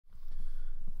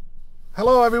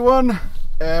Hello everyone,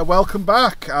 welcome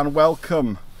back and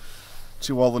welcome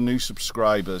to all the new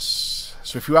subscribers.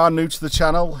 So if you are new to the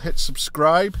channel, hit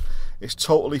subscribe, it's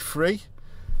totally free,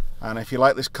 and if you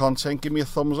like this content, give me a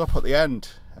thumbs up at the end.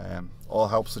 All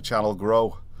helps the channel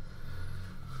grow.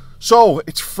 So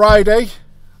it's Friday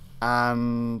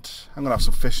and I'm gonna have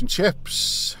some fish and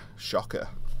chips. Shocker.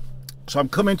 So I'm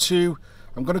going to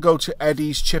go to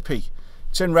Eddie's Chippy.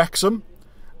 It's in Wrexham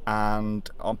and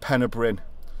on Pen y Bryn.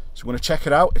 So we're going to check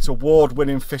it out. It's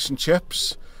award-winning fish and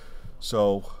chips.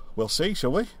 So we'll see,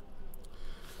 shall we?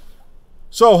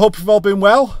 So hope you've all been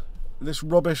well. This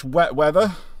rubbish wet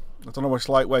weather. I don't know what it's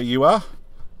like where you are.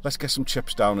 Let's get some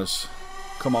chips down us.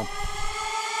 Come on.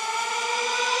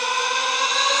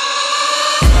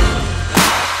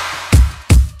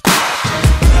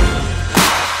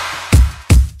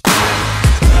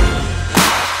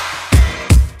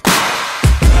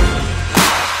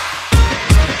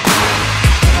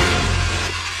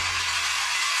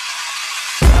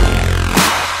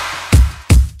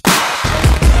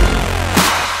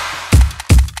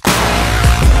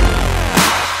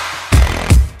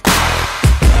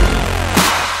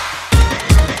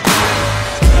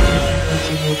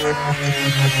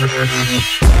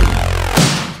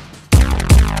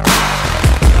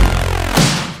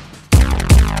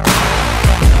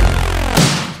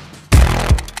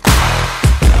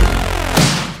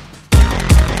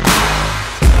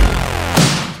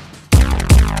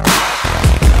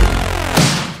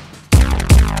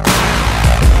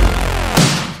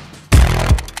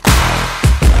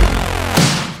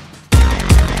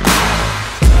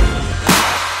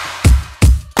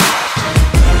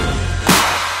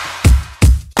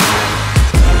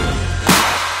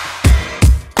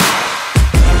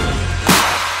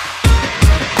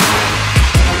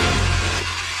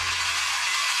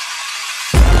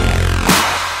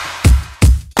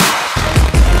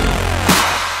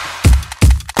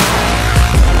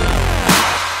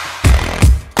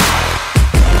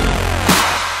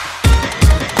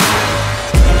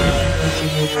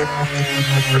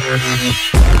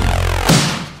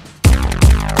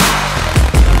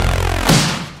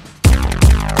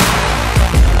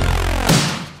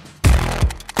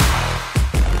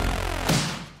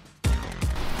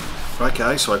 Right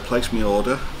guys, so I placed my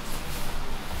order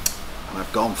and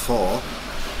I've gone for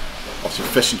obviously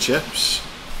fish and chips,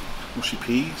 mushy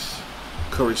peas,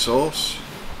 curry sauce,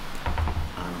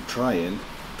 and I'm trying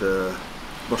the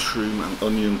mushroom and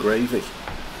onion gravy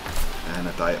and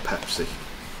a Diet Pepsi.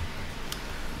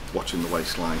 Watching the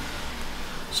waistline.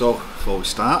 So before we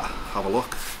start, have a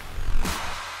look.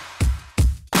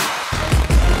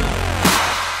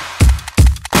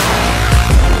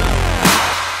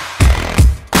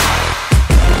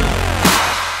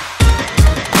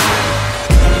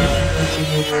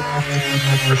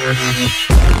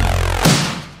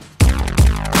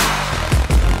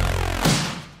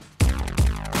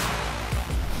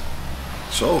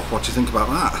 So, what do you think about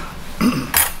that?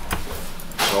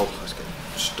 So, let's get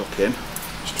stuck in.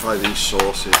 Let's try these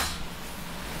sauces.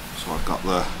 So I've got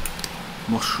the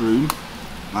mushroom,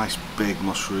 nice big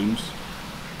mushrooms,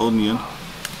 onion,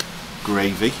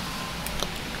 gravy.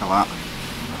 Look at that.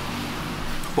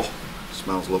 Oh,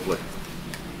 smells lovely.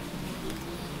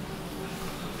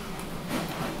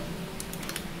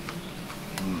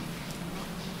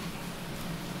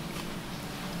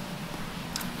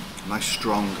 Nice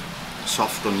strong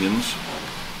soft onions.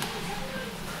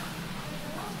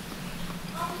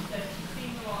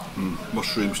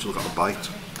 Mushroom still got a bite.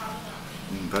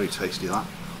 Very tasty that.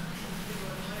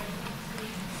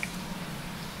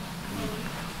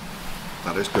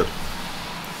 That is good.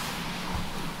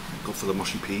 Go for the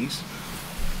mushy peas.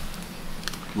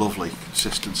 Lovely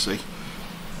consistency.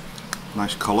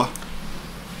 Nice colour.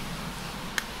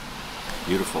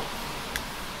 Beautiful.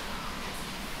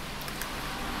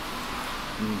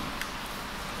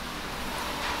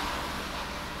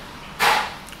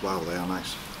 Wow, they are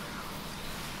nice.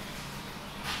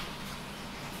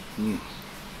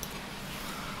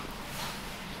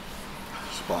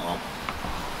 Spot on.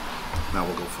 Now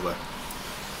we'll go for the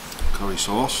curry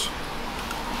sauce.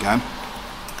 Again,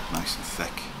 nice and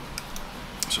thick.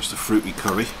 It's just a fruity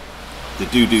curry. They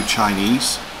do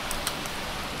Chinese.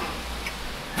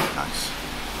 Nice.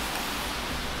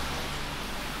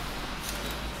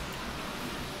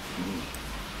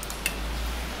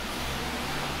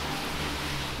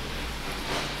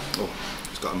 Oh,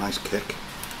 it's got a nice kick.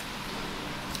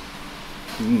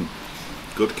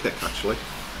 Good kick actually.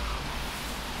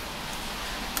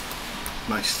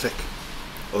 Nice thick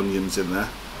onions in there.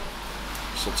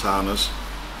 Sultanas.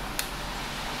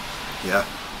 Yeah.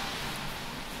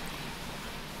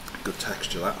 Good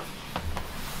texture that.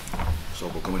 So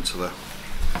we'll go into the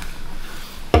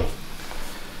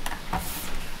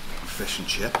fish and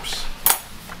chips.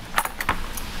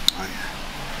 Right.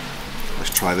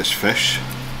 Let's try this fish.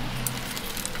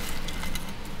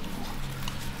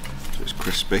 So it's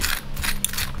crispy,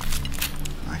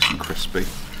 nice and crispy.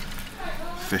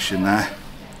 Fish in there,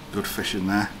 good fish in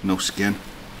there, no skin.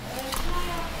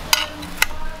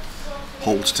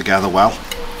 Holds together well.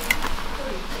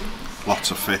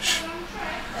 Lots of fish.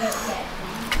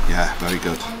 Yeah, very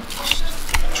good.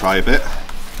 Let's try a bit.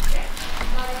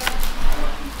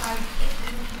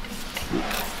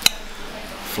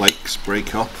 Flakes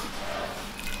break up.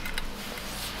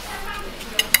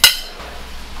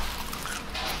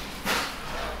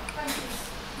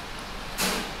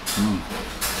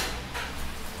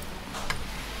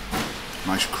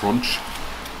 Nice crunch.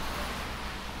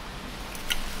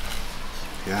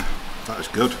 Yeah, that is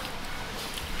good.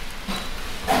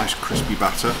 Nice crispy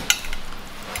batter.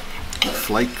 The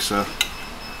flakes are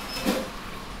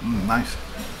nice.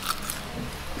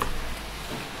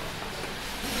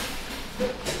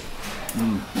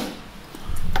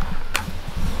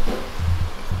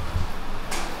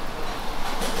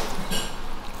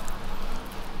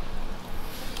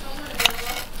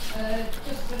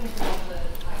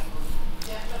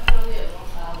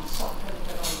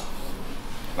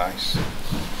 Nice.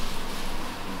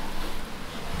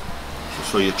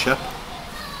 So your chip.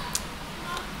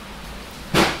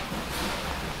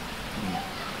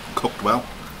 Cooked well.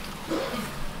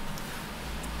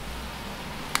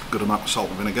 Good amount of salt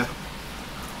and vinegar.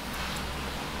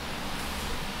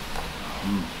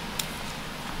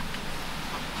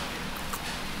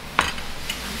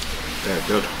 Very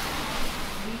good.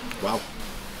 Wow.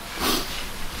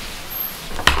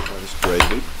 Try this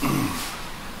gravy.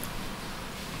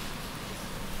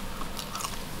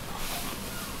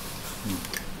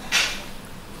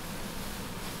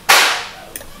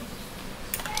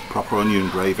 Proper onion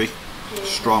gravy,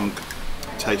 strong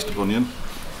taste of onion.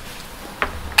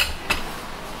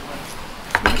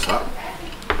 Nice that.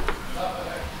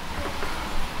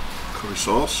 Curry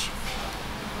sauce.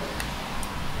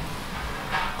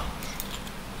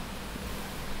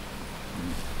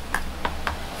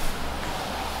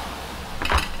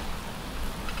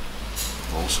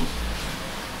 Awesome.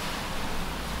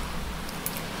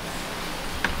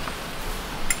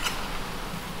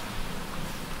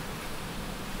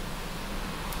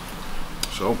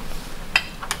 So,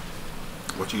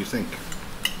 what do you think?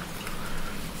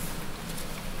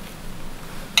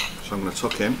 So I'm going to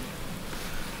tuck in,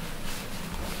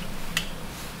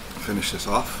 finish this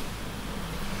off.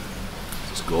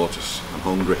 It's gorgeous, I'm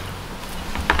hungry.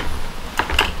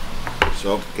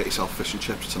 So, get yourself fish and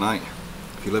chips tonight.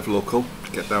 If you live local,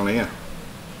 get down here.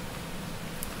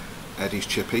 Eddie's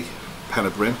Chippy,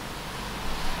 Battered rim.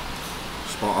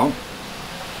 Spot on.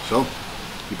 So,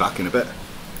 be back in a bit.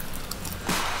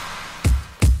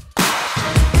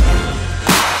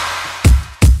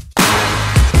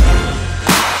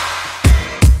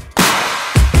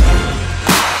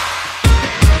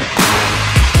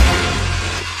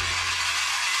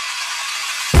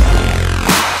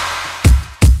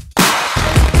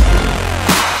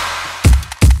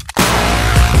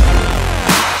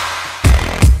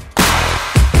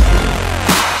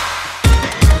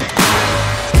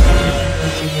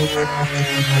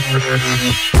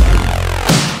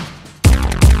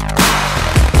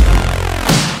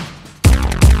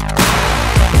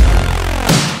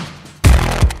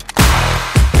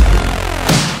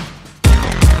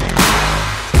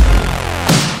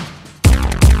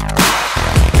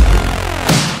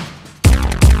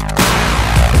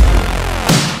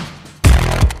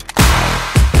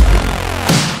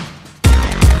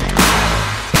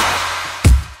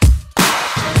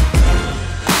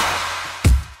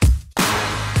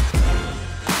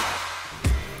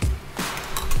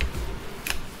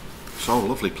 So,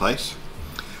 lovely place.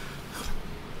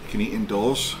 You can eat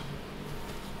indoors,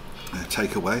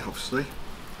 take away obviously. So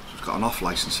it's got an off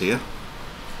license here.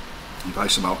 You buy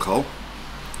some alcohol,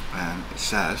 and it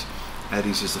says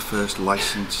Eddie's is the first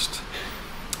licensed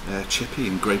chippy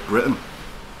in Great Britain.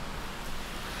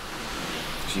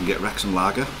 So you can get Wrexham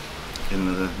lager in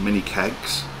the mini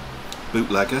kegs,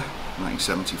 bootlegger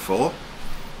 1974,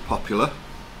 popular,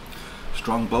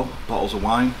 strongbow, bottles of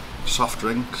wine, soft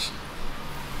drinks.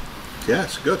 Yeah,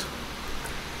 it's good.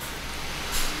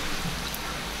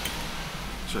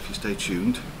 So if you stay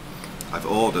tuned, I've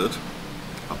ordered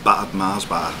a battered Mars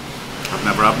bar. I've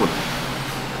never had one.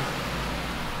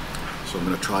 So I'm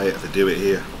going to try it if they do it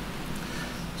here.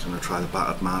 So I'm going to try the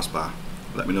battered Mars bar.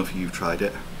 Let me know if you've tried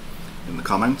it in the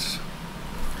comments.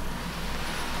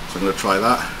 So I'm going to try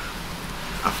that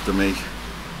after me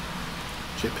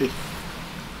chippy.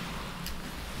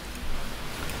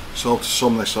 So to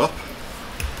sum this up,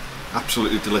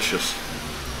 absolutely delicious.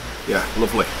 Yeah,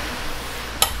 lovely.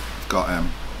 Got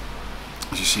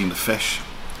as you've seen, the fish,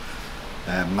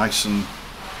 nice and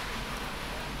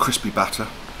crispy batter,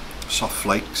 soft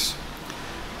flakes,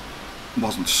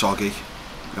 wasn't soggy,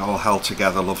 it all held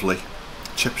together lovely.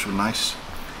 Chips were nice,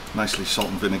 nicely salt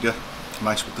and vinegar,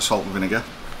 nice with the salt and vinegar.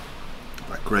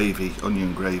 That gravy,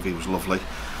 onion gravy, was lovely.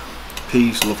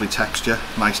 Peas, lovely texture,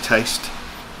 nice taste,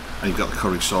 and you've got the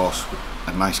curry sauce with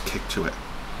a nice kick to it.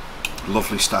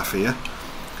 Lovely staff here,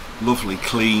 lovely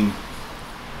clean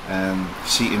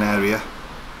seating area,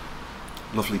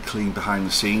 lovely clean behind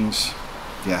the scenes.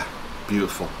 Yeah,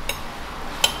 beautiful.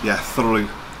 Yeah, thoroughly,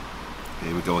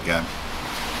 here we go again.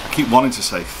 I keep wanting to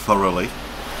say thoroughly,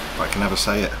 but I can never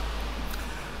say it.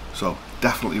 So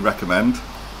definitely recommend.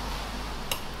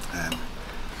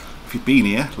 If you've been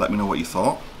here, let me know what you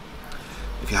thought.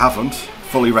 If you haven't,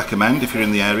 fully recommend if you're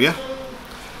in the area,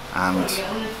 and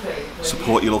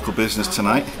support your local business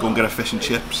tonight. Go and get a fish and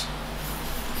chips.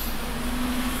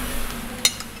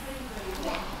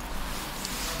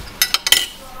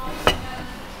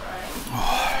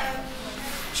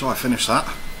 So I finished that.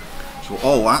 So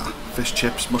all that, fish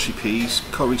chips, mushy peas,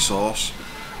 curry sauce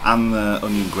and the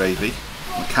onion gravy,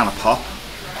 and a can of pop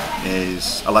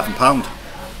is £11.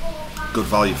 Good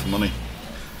value for money.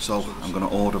 So I'm going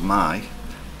to order my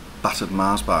battered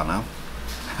Mars bar now.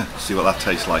 See what that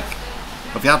tastes like.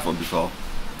 Have you had one before?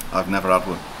 I've never had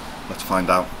one. Let's find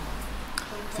out.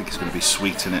 I think it's going to be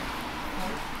sweet in it.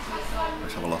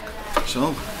 Let's have a look.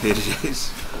 So here it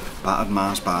is, battered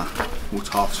Mars bar. Oh, it's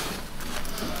hot.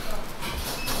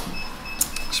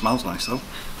 Smells nice though.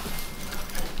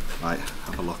 Right,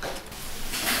 have a look.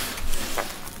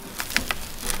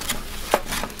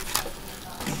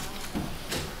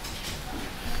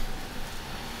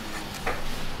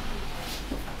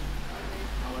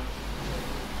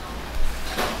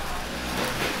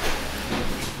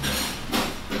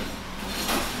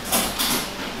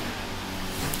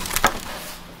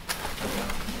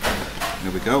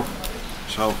 Here we go.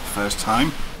 So, first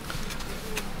time.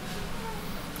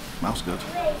 Smells good.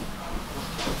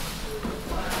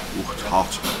 Ooh, it's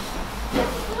hot.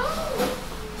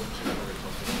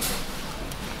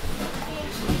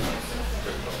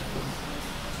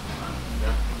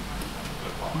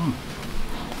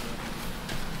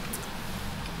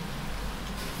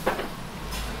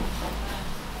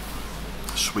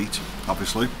 Sweet,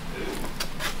 obviously,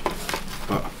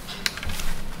 but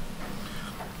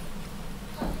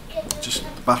just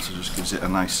the batter just gives it a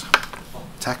nice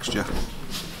texture.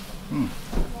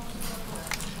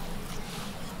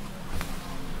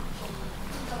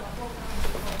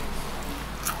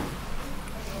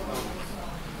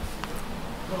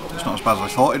 It's not as bad as I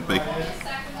thought it'd be.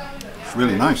 It's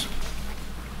really nice.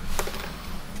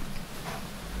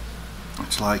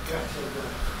 It's like,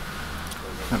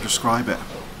 how to describe it?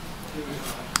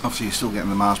 Obviously you're still getting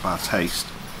the Mars bar taste,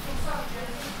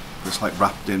 but it's like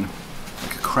wrapped in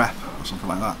like a crepe or something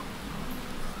like that.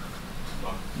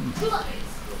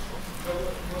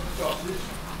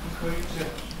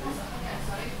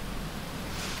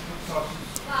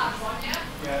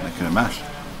 Making a mess.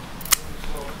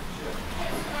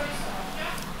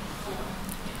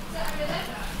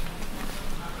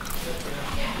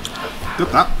 Good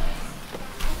that.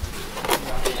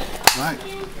 Right.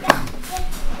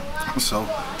 So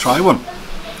try one.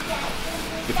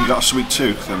 If you've got a sweet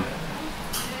tooth, then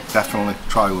definitely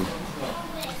try one.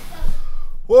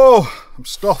 Whoa, I'm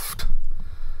stuffed.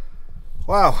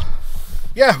 Wow.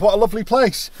 Yeah, what a lovely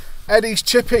place. Eddie's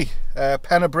Chippy,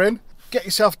 Pennerbryn. Get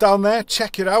yourself down there,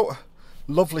 check it out.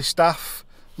 Lovely staff,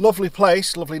 lovely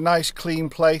place, lovely nice clean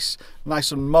place,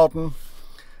 nice and modern.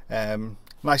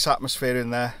 Nice atmosphere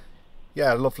in there.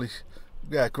 Yeah, lovely.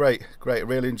 Yeah, great,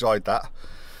 really enjoyed that.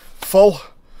 Full.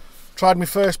 Tried my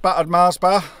first battered Mars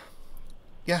bar.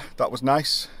 Yeah, that was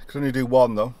nice. Could only do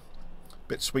one though.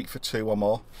 Bit sweet for two or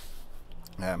more.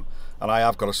 And I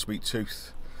have got a sweet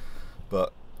tooth.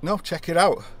 But no, check it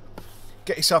out.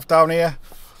 Get yourself down here.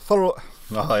 Thorough.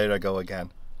 Oh, here I go again.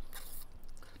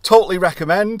 Totally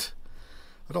recommend.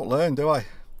 I don't learn, do I?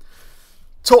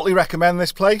 Totally recommend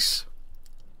this place.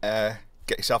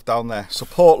 Get yourself down there.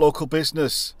 Support local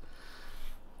business.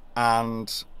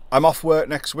 And I'm off work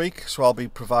next week, so I'll be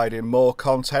providing more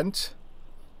content.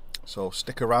 So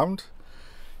stick around.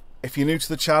 If you're new to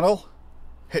the channel,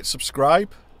 hit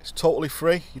subscribe. It's totally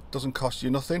free. It doesn't cost you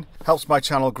nothing. Helps my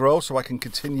channel grow so I can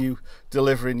continue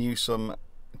delivering you some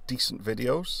decent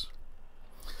videos.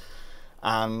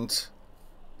 And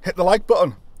hit the like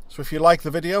button. So if you like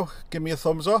the video, give me a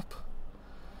thumbs up.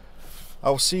 I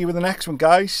will see you in the next one,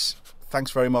 guys.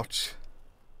 Thanks very much.